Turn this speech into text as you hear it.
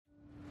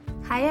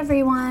Hi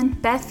everyone,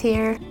 Beth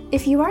here.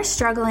 If you are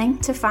struggling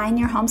to find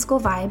your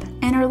homeschool vibe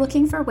and are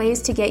looking for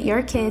ways to get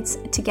your kids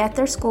to get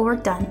their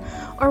schoolwork done,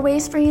 or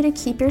ways for you to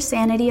keep your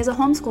sanity as a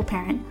homeschool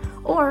parent,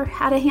 or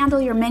how to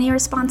handle your many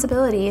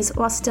responsibilities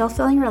while still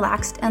feeling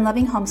relaxed and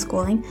loving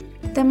homeschooling,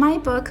 then my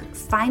book,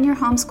 Find Your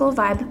Homeschool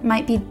Vibe,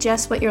 might be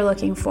just what you're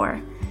looking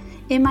for.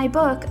 In my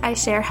book, I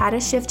share how to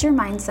shift your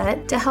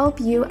mindset to help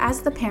you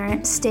as the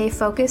parent stay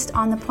focused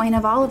on the point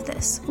of all of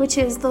this, which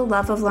is the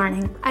love of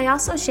learning. I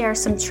also share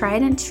some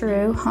tried and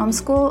true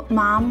homeschool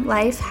mom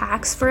life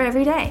hacks for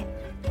every day.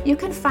 You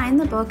can find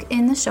the book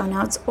in the show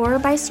notes or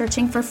by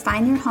searching for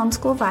Find Your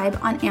Homeschool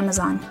Vibe on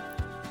Amazon.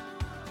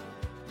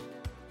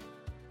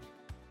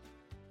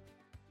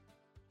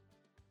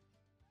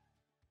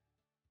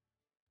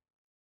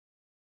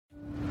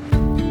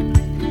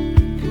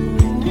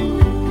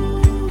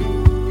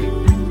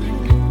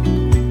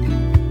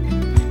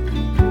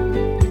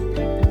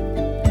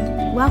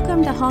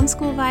 Welcome to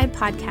Homeschool Vibe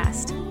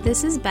Podcast.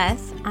 This is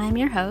Beth. I'm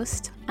your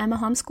host. I'm a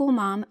homeschool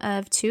mom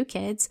of two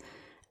kids,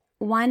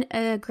 one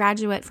a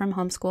graduate from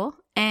homeschool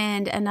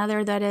and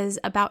another that is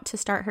about to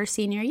start her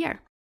senior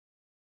year.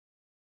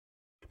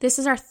 This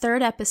is our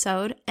third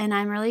episode, and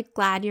I'm really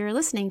glad you're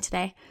listening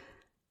today.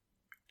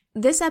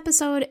 This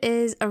episode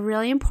is a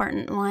really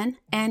important one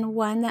and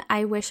one that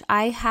I wish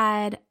I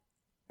had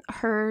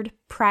heard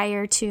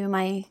prior to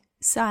my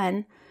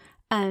son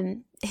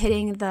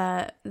hitting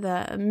the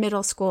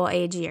middle school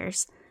age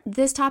years.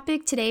 This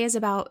topic today is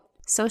about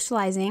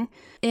socializing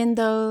in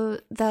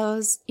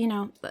those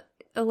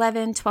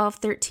 11, 12,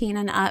 13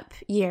 and up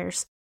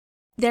years.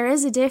 There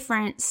is a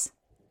difference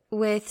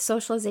with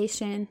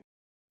socialization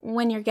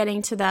when you're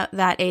getting to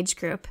that age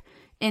group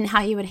and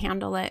how you would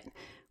handle it.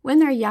 When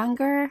they're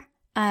younger,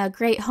 a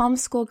great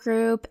homeschool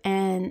group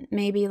and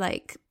maybe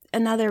like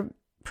another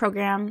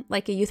program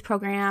like a youth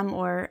program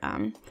or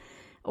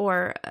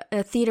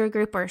a theater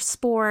group or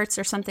sports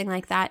or something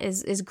like that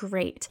is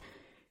great.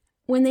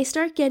 When they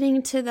start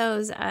getting to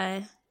those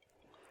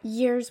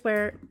years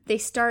where they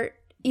start,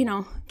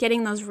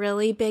 getting those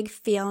really big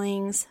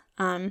feelings,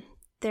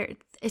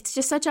 it's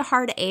just such a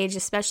hard age,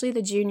 especially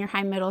the junior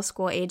high, middle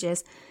school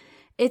ages.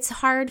 It's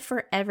hard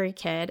for every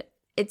kid,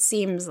 it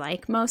seems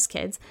like, most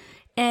kids.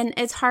 And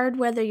it's hard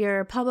whether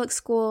you're public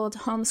schooled,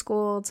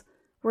 homeschooled,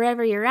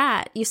 wherever you're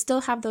at, you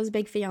still have those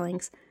big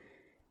feelings.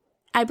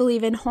 I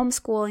believe in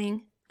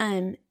homeschooling.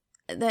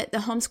 That the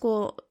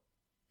homeschool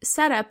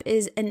setup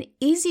is an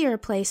easier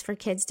place for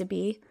kids to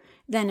be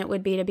than it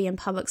would be to be in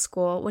public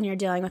school when you're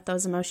dealing with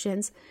those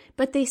emotions,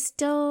 but they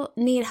still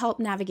need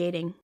help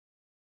navigating.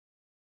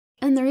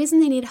 And the reason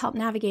they need help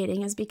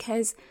navigating is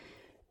because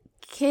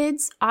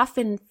kids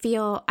often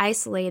feel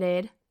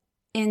isolated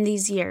in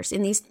these years,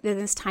 in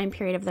this time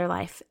period of their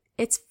life.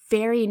 It's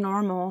very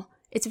normal.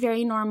 It's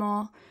very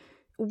normal.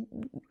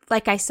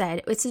 Like I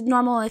said, it's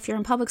normal if you're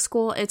in public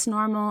school. It's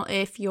normal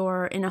if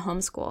you're in a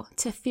homeschool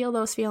to feel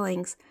those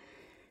feelings.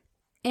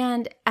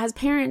 And as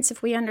parents,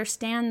 if we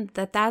understand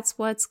that that's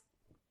what's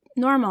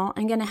normal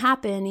and going to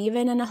happen,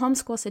 even in a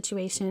homeschool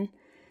situation,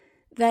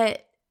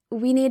 that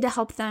we need to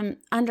help them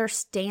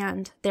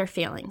understand their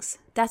feelings.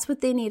 That's what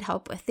they need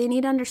help with. They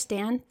need to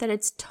understand that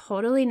it's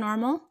totally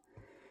normal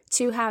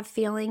to have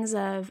feelings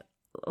of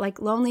like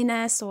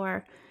loneliness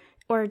or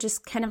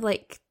just kind of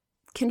like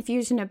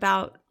confusion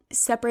about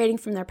separating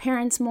from their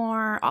parents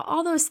more.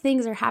 All those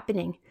things are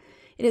happening.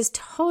 It is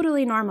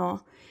totally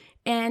normal.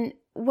 And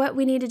what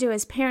we need to do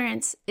as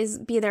parents is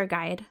be their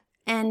guide.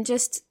 And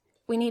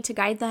we need to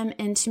guide them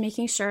into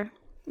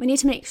we need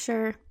to make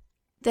sure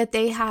that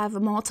they have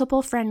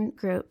multiple friend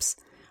groups.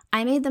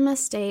 I made the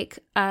mistake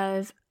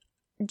of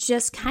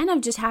just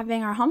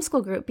having our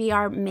homeschool group be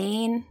our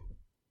main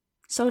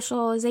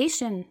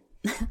socialization.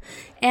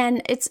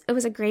 And it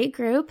was a great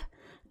group,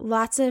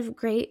 lots of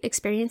great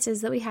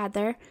experiences that we had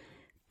there.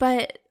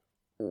 But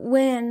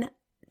when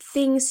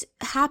things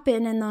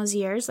happen in those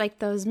years, like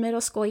those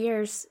middle school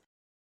years,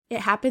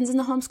 it happens in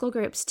the homeschool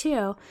groups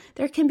too.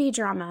 There can be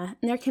drama,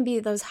 and there can be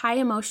those high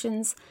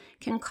emotions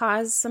can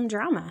cause some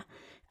drama.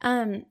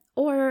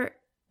 Or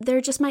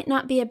there just might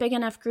not be a big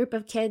enough group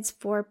of kids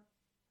for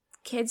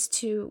kids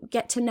to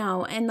get to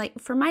know. And like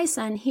for my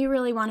son, he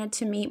really wanted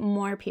to meet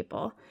more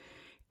people.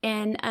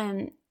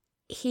 And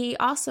he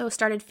also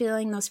started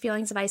feeling those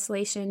feelings of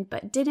isolation,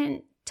 but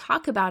didn't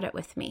talk about it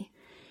with me.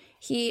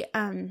 He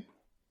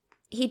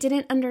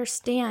didn't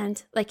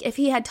understand, like if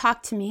he had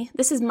talked to me,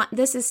 this is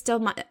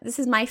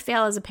my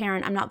fail as a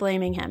parent. I'm not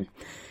blaming him.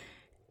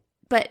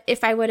 But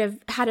if I would have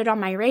had it on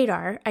my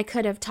radar, I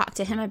could have talked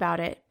to him about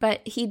it.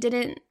 But he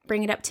didn't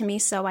bring it up to me,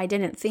 so I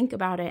didn't think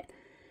about it.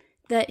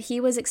 That he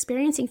was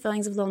experiencing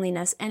feelings of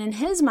loneliness. And in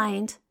his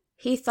mind,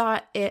 he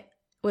thought it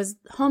was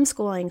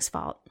homeschooling's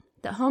fault,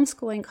 that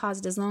homeschooling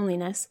caused his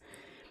loneliness.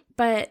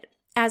 But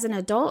as an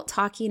adult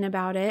talking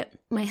about it,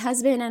 my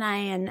husband and I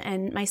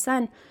and my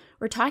son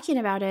were talking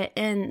about it.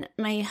 And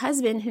my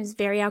husband, who's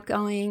very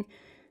outgoing,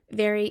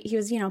 he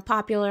was,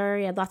 popular,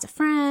 he had lots of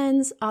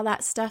friends, all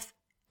that stuff,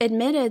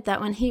 admitted that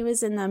when he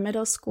was in the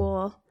middle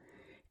school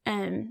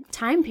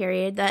time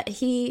period that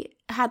he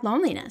had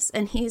loneliness.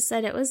 And he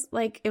said it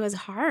was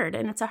hard,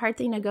 and it's a hard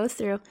thing to go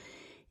through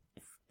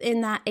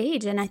in that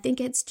age. And I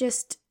think it's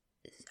just,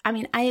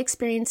 I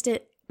experienced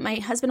it. My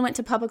husband went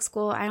to public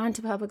school. I went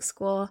to public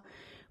school.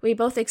 We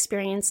both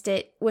experienced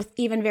it with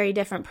even very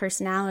different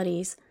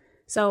personalities.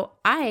 So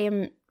I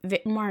am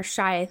more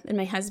shy than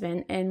my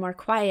husband and more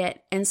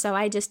quiet. And so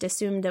I just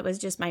assumed it was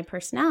just my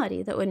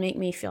personality that would make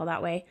me feel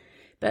that way.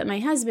 But my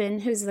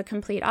husband, who's the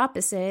complete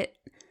opposite,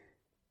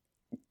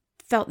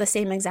 felt the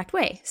same exact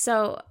way.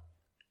 So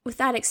with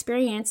that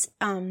experience,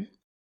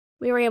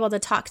 we were able to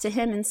talk to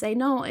him and say,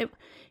 no, it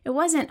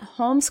wasn't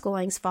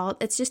homeschooling's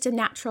fault. It's just a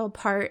natural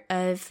part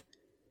of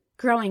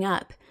growing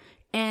up.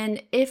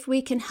 And if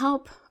we can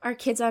help our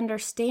kids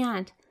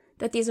understand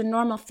that these are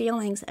normal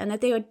feelings and that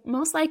they would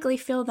most likely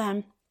feel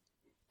them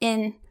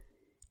in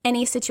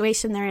any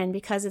situation they're in,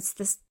 because it's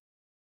this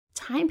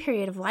time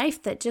period of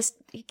life that just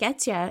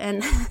gets you.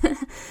 And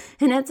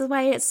and that's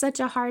why it's such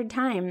a hard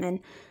time. And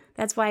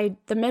that's why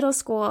the middle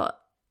school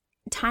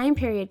time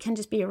period can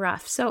just be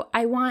rough. So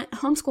I want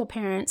homeschool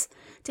parents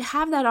to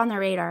have that on their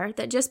radar,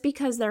 that just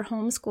because they're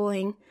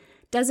homeschooling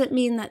doesn't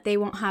mean that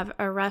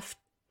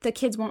the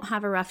kids won't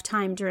have a rough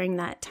time during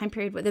that time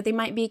period, that they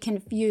might be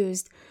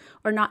confused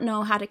or not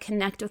know how to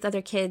connect with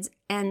other kids.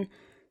 And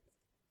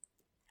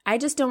I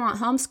just don't want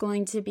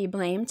homeschooling to be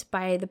blamed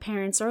by the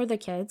parents or the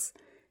kids.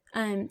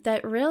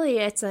 That really,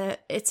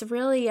 it's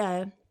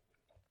really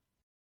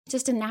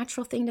just a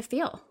natural thing to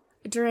feel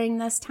during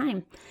this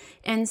time.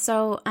 And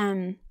so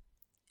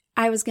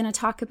I was going to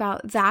talk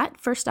about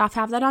that. First off,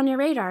 have that on your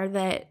radar,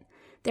 that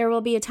there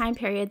will be a time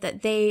period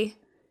that they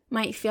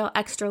might feel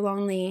extra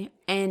lonely,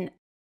 and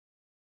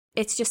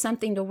it's just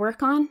something to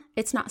work on.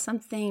 It's not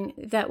something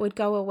that would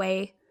go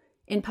away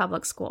in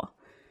public school.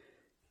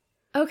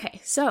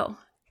 Okay, so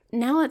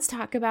now let's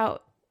talk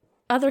about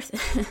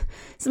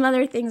some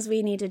other things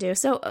we need to do.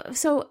 So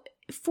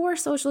for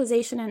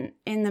socialization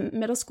in the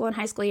middle school and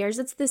high school years,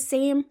 it's the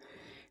same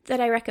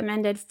that I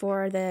recommended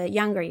for the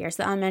younger years,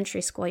 the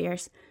elementary school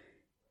years.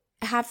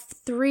 Have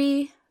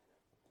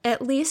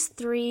at least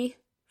three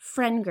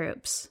friend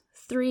groups,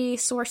 3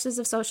 sources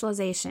of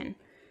socialization.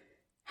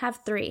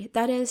 Have 3.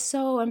 That is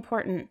so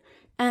important.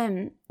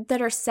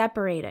 That are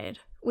separated.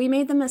 We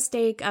made the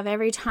mistake of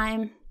every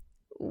time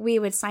we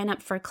would sign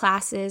up for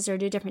classes or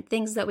do different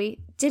things that we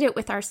did it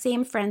with our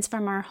same friends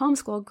from our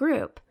homeschool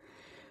group.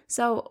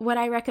 So what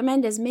I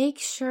recommend is make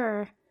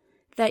sure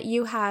that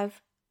you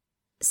have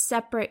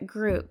separate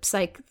groups,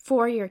 like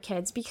for your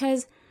kids,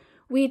 because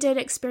we did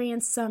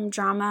experience some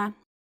drama,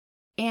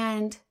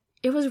 and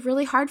it was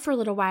really hard for a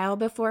little while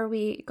before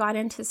we got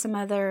into some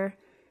other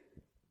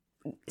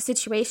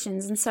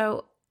situations. And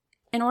so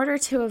in order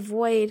to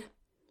avoid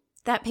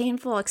that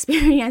painful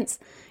experience,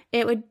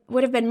 it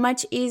would have been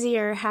much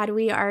easier had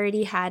we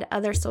already had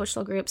other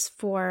social groups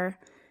for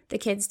the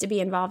kids to be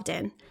involved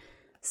in.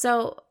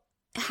 So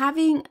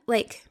having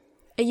like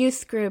a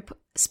youth group,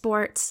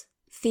 sports,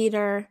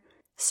 theater,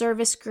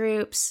 service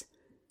groups,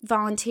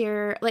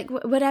 volunteer, like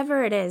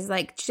whatever it is,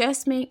 like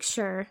just make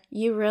sure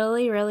you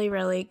really, really,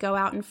 really go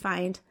out and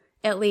find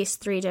at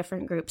least 3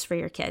 different groups for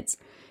your kids.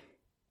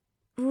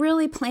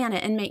 Really plan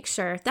it and make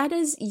sure. That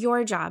is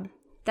your job.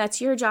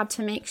 That's your job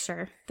to make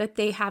sure that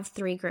they have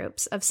 3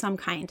 groups of some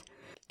kind.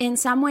 In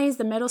some ways,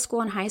 the middle school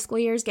and high school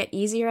years get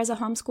easier as a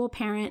homeschool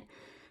parent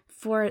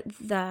for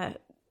the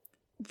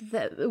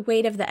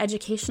weight of the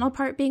educational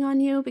part being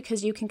on you,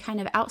 because you can kind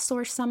of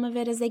outsource some of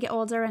it as they get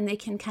older and they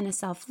can kind of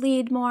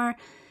self-lead more.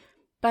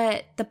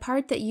 But the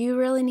part that you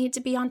really need to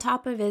be on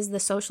top of is the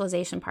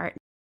socialization part.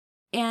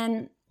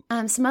 And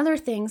some other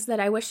things that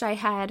I wish I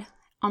had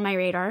on my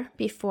radar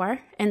before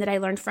and that I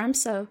learned from,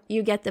 so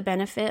you get the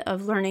benefit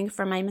of learning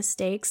from my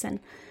mistakes and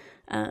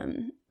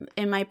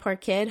my poor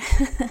kid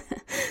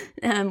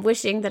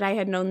wishing that I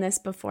had known this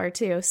before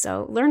too.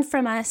 So learn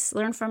from us,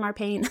 learn from our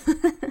pain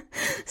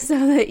so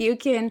that you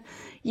can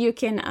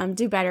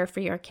do better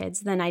for your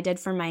kids than I did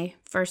for my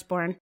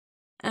firstborn.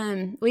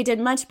 We did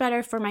much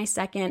better for my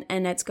second,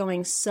 and it's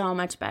going so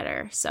much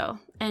better. So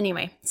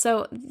anyway,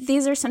 so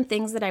these are some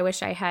things that I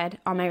wish I had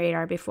on my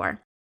radar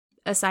before,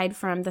 aside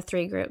from the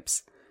 3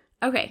 groups.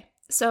 Okay,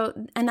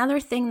 so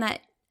another thing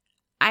that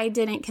I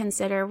didn't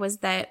consider was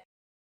that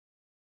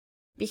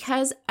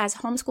because as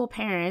homeschool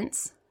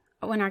parents,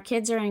 when our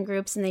kids are in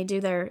groups and they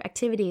do their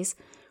activities,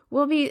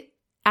 we'll be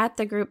at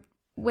the group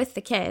with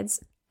the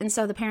kids. And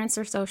so the parents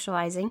are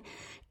socializing,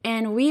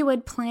 and we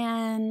would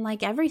plan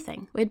like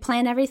everything. We'd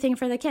plan everything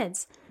for the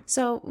kids.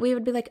 So we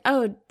would be like,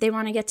 oh, they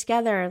want to get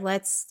together.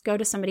 Let's go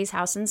to somebody's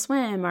house and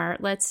swim, or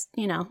let's,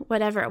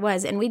 whatever it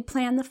was. And we'd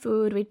plan the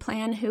food. We'd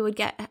plan who would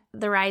get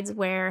the rides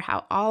where,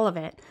 how, all of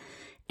it.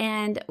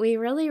 And we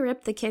really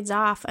ripped the kids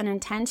off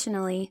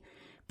unintentionally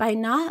by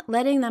not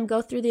letting them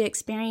go through the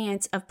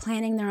experience of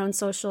planning their own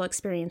social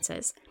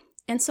experiences.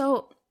 And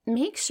so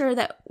make sure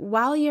that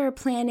while you're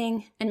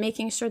planning and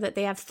making sure that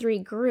they have 3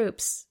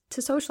 groups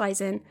to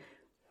socialize in,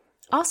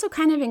 also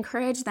kind of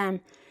encourage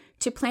them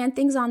to plan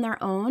things on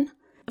their own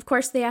Of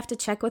course, they have to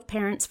check with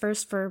parents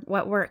first for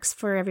what works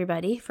for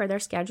everybody, for their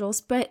schedules,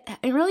 but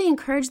I really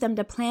encourage them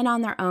to plan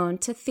on their own,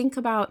 to think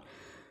about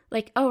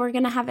like, oh, we're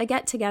going to have a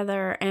get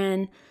together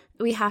and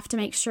we have to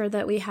make sure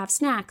that we have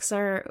snacks,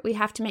 or we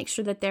have to make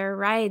sure that there are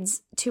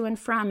rides to and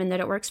from and that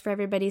it works for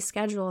everybody's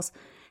schedules.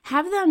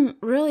 Have them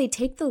really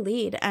take the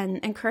lead and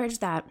encourage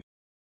that.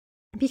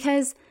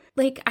 Because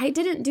like I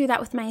didn't do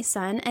that with my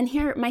son. And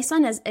here my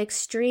son is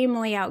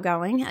extremely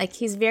outgoing. Like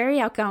he's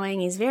very outgoing.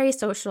 He's very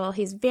social.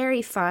 He's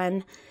very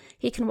fun.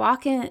 He can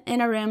walk in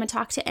a room and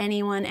talk to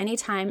anyone,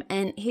 anytime.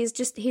 And he's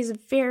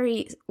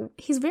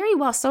very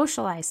well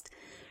socialized.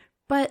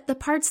 But the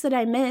parts that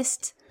I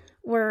missed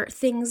were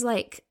things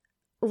like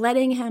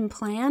letting him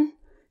plan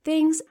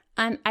things.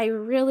 I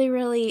really,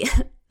 really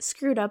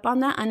screwed up on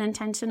that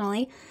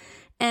unintentionally.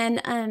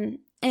 And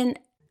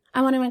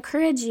I want to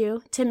encourage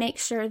you to make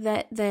sure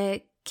that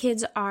the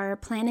kids are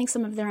planning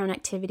some of their own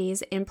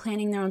activities and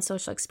planning their own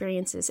social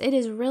experiences. It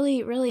is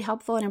really, really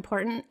helpful and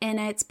important, and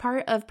it's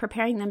part of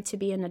preparing them to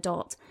be an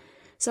adult.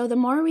 So the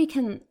more we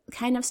can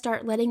kind of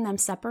start letting them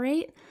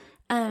separate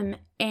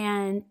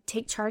and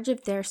take charge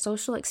of their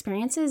social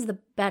experiences, the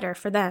better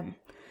for them.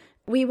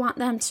 We want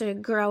them to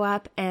grow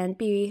up and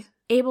be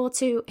able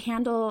to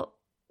handle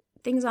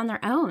things on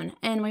their own.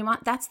 And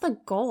that's the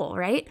goal,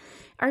 right?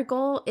 Our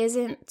goal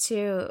isn't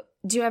to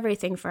do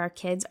everything for our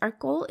kids. Our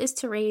goal is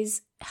to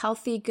raise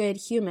healthy, good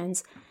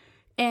humans.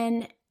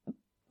 And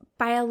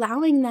by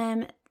allowing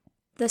them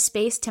the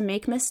space to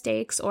make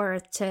mistakes or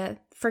to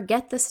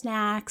forget the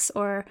snacks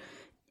or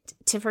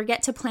to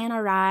forget to plan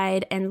a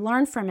ride and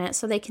learn from it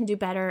so they can do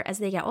better as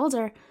they get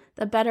older,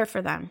 the better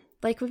for them.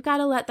 Like we've got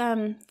to let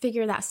them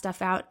figure that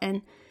stuff out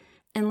and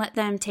let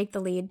them take the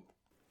lead.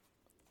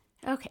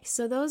 Okay,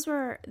 so those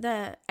were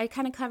I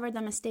kind of covered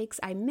the mistakes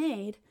I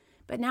made,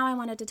 but now I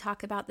wanted to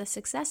talk about the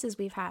successes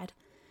we've had.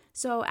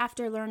 So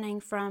after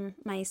learning from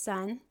my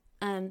son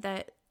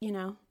that,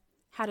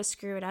 how to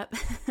screw it up.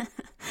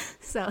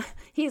 So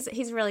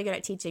he's really good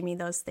at teaching me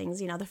those things.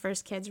 The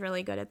first kid's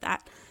really good at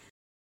that.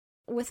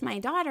 With my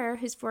daughter,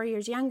 who's 4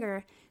 years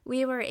younger,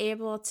 we were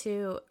able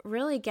to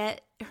really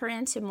get her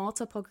into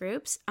multiple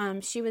groups.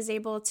 She was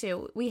able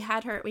to, we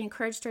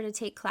encouraged her to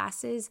take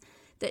classes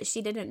that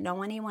she didn't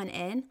know anyone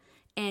in,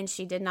 and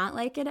she did not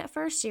like it at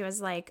first. She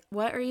was like,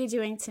 "What are you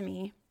doing to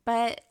me?"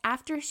 But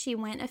after she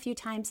went a few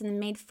times and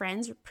made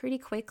friends pretty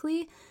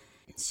quickly,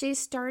 she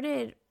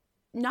started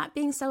not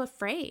being so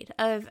afraid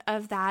of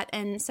that.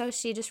 And so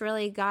she just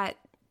really got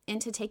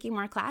into taking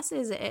more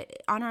classes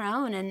on her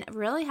own and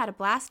really had a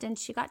blast. And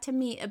she got to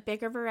meet a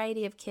bigger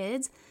variety of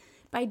kids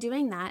by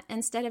doing that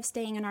instead of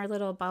staying in our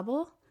little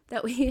bubble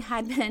that we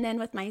had been in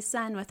with my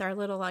son with our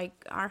little,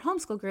 our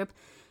homeschool group.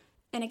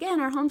 And again,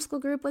 our homeschool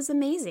group was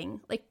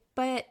amazing.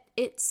 But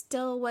it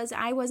still was,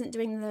 I wasn't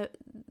doing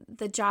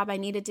the job I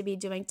needed to be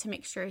doing to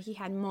make sure he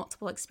had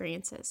multiple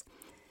experiences.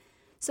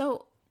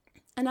 So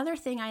another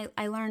thing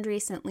I learned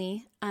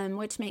recently,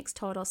 which makes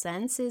total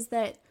sense, is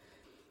that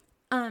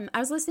I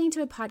was listening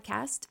to a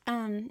podcast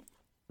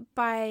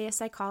by a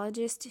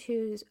psychologist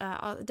who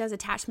does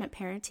attachment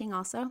parenting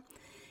also.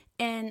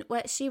 And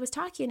what she was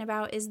talking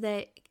about is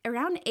that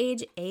around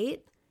age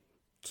 8,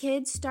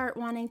 kids start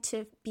wanting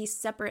to be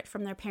separate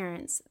from their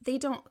parents. They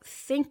don't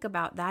think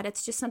about that.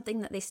 It's just something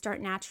that they start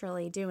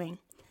naturally doing.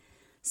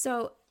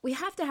 So we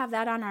have to have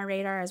that on our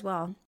radar as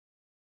well.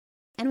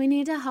 And we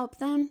need to help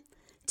them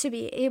to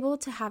be able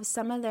to have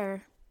some of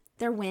their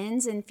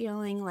wins and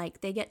feeling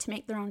like they get to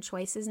make their own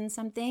choices in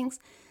some things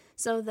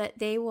so that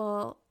they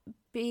will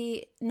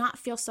not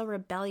feel so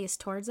rebellious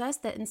towards us,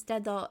 that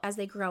instead as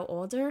they grow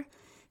older,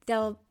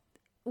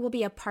 we'll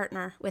be a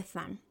partner with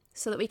them,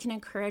 so that we can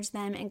encourage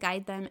them and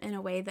guide them in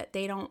a way that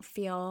they don't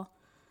feel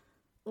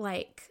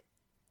like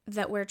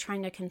that we're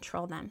trying to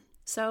control them.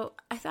 So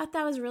I thought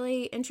that was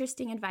really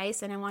interesting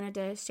advice, and I wanted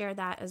to share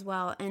that as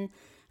well. And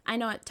I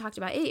know it talked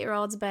about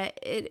 8-year-olds, but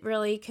it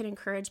really could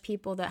encourage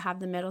people that have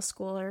the middle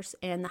schoolers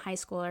and the high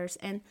schoolers.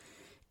 And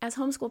as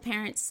homeschool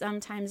parents,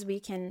 sometimes we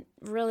can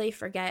really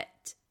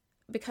forget,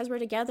 because we're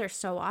together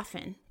so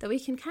often, that we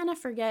can kind of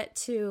forget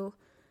to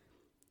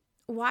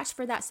watch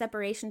for that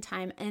separation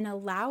time and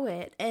allow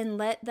it and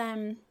let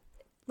them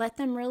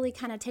really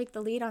kind of take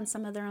the lead on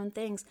some of their own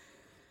things.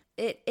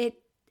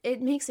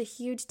 It makes a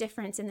huge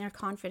difference in their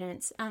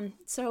confidence.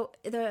 So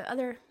the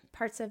other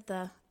parts of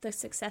the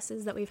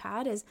successes that we've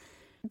had is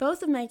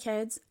both of my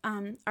kids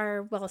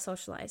are well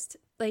socialized.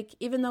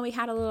 Even though we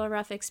had a little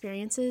rough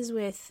experiences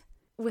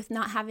with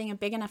not having a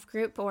big enough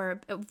group or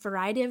a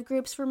variety of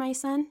groups for my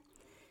son,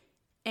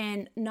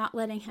 and not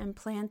letting him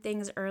plan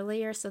things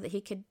earlier so that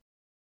he could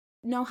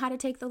know how to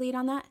take the lead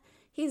on that.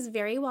 He's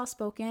very well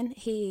spoken.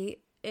 He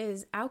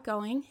is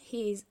outgoing.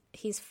 He's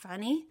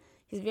funny.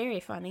 He's very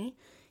funny.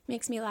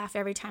 Makes me laugh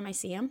every time I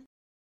see him.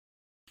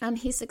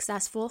 He's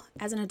successful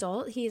as an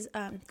adult. He's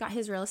got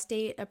his real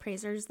estate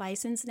appraiser's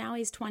license now.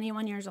 He's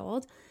 21 years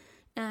old.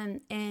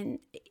 And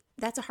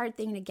that's a hard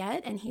thing to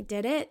get, and he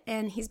did it.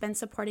 And he's been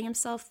supporting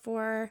himself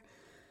for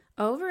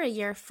over a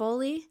year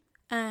fully,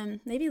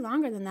 maybe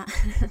longer than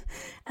that.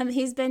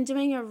 He's been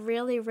doing a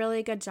really,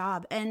 really good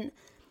job. And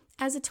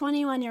as a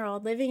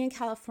 21-year-old living in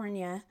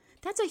California,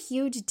 that's a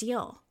huge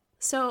deal.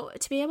 So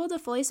to be able to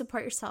fully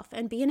support yourself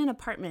and be in an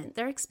apartment,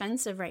 they're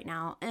expensive right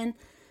now. And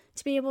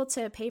to be able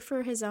to pay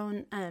for his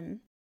own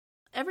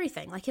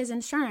everything, like his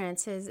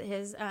insurance,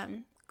 his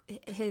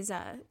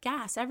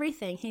gas,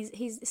 everything,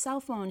 his cell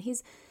phone,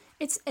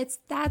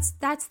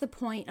 that's the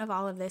point of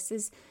all of this,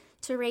 is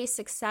to raise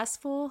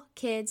successful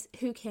kids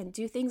who can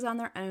do things on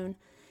their own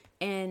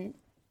and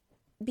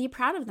be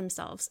proud of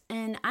themselves.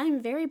 And I'm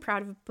very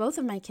proud of both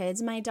of my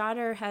kids. My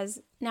daughter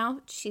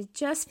she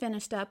just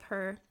finished up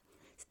her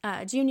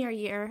junior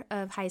year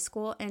of high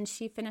school, and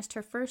she finished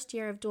her first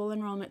year of dual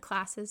enrollment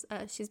classes.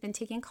 She's been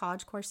taking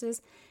college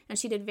courses, and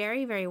she did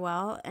very, very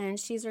well, and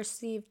she's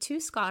received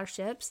 2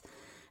 scholarships.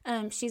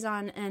 She's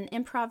on an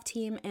improv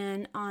team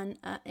and on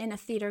in a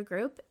theater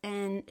group,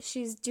 and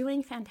she's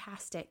doing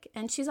fantastic.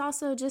 And she's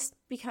also just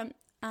become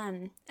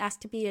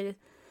asked to be a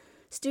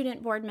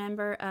student board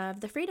member of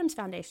the Freedoms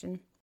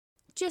Foundation.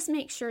 Just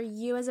make sure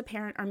you as a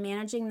parent are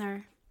managing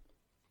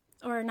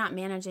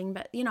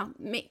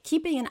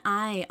keeping an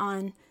eye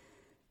on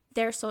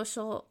their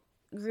social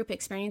group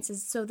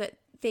experiences so that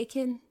they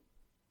can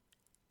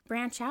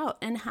branch out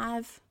and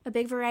have a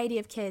big variety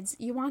of kids.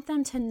 You want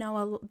them to know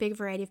a big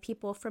variety of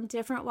people from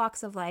different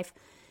walks of life.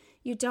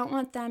 You don't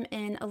want them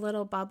in a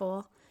little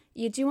bubble.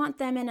 You do want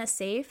them in a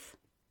safe.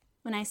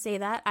 When I say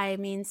that, I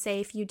mean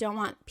safe. You don't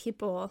want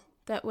people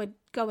that would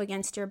go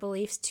against your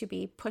beliefs to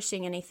be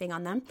pushing anything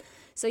on them.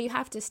 So you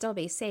have to still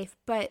be safe,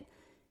 but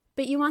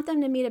you want them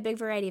to meet a big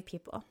variety of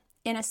people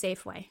in a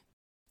safe way.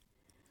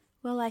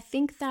 Well, I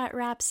think that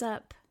wraps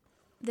up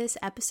this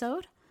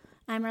episode.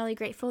 I'm really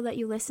grateful that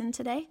you listened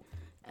today.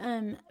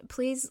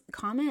 Please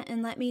comment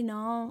and let me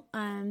know.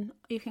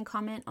 You can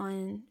comment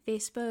on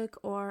Facebook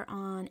or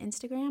on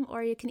Instagram,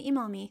 or you can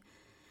email me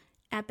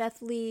at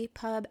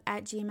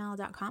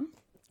bethleepub@gmail.com.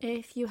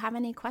 If you have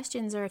any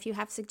questions or if you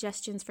have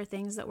suggestions for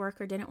things that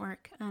work or didn't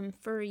work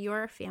for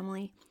your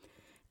family,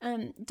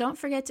 don't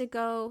forget to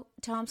go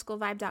to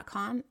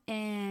homeschoolvibe.com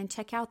and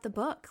check out the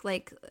book.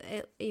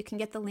 You can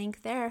get the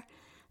link there.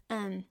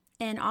 And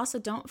also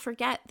don't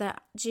forget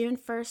that June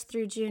 1st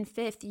through June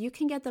 5th, you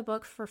can get the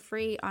book for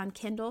free on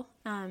Kindle.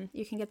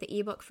 You can get the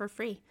ebook for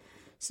free.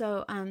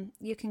 So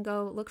you can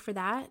go look for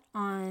that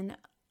on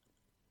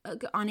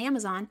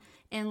Amazon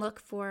and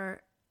look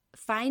for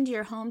Find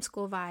Your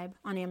Homeschool Vibe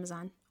on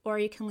Amazon. Or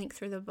you can link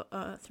through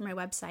through my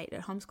website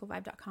at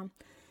homeschoolvibe.com.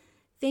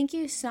 Thank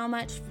you so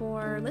much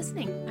for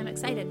listening. I'm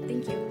excited.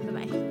 Thank you.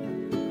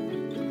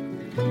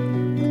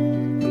 Bye-bye.